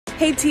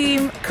Hey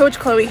team, Coach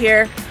Chloe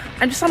here.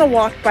 I'm just on a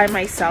walk by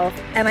myself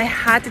and I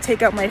had to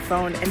take out my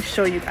phone and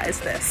show you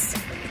guys this.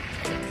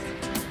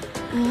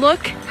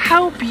 Look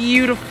how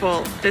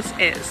beautiful this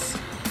is.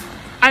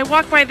 I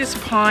walk by this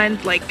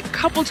pond like a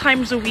couple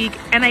times a week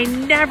and I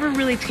never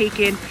really take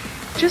in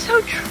just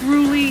how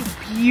truly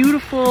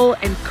beautiful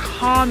and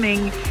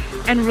calming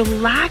and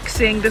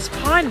relaxing this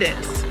pond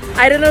is.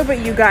 I don't know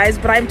about you guys,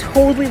 but I'm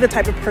totally the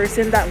type of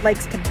person that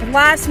likes to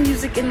blast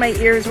music in my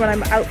ears when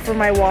I'm out for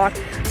my walk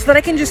so that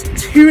I can just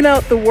tune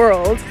out the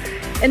world.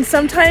 And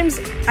sometimes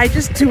I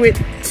just do it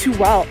too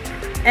well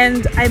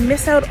and I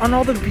miss out on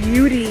all the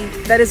beauty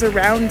that is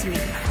around me.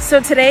 So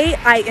today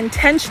I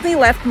intentionally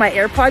left my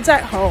AirPods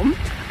at home.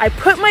 I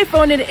put my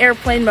phone in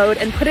airplane mode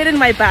and put it in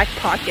my back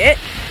pocket.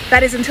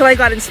 That is until I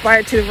got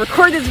inspired to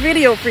record this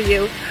video for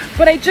you.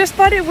 But I just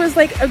thought it was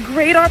like a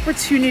great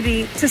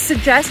opportunity to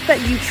suggest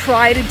that you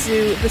try to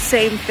do the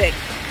same thing.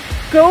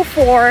 Go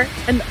for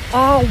an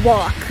all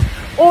walk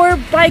or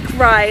bike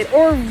ride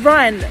or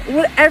run.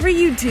 Whatever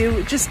you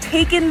do, just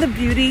take in the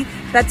beauty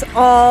that's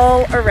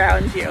all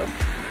around you.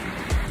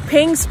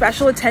 Paying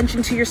special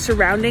attention to your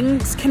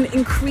surroundings can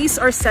increase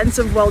our sense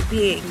of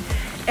well-being.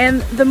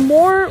 And the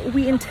more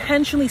we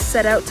intentionally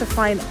set out to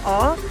find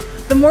awe,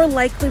 the more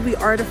likely we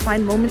are to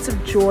find moments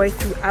of joy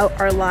throughout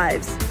our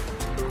lives.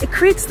 It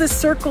creates this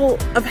circle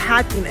of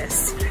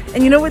happiness.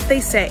 And you know what they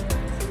say,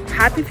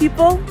 happy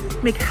people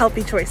make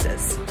healthy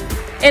choices.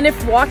 And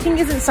if walking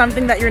isn't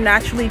something that you're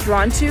naturally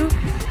drawn to,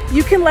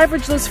 you can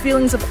leverage those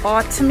feelings of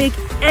awe to make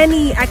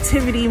any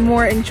activity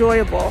more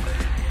enjoyable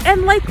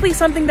and likely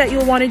something that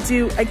you'll want to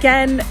do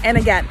again and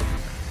again.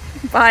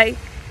 Bye.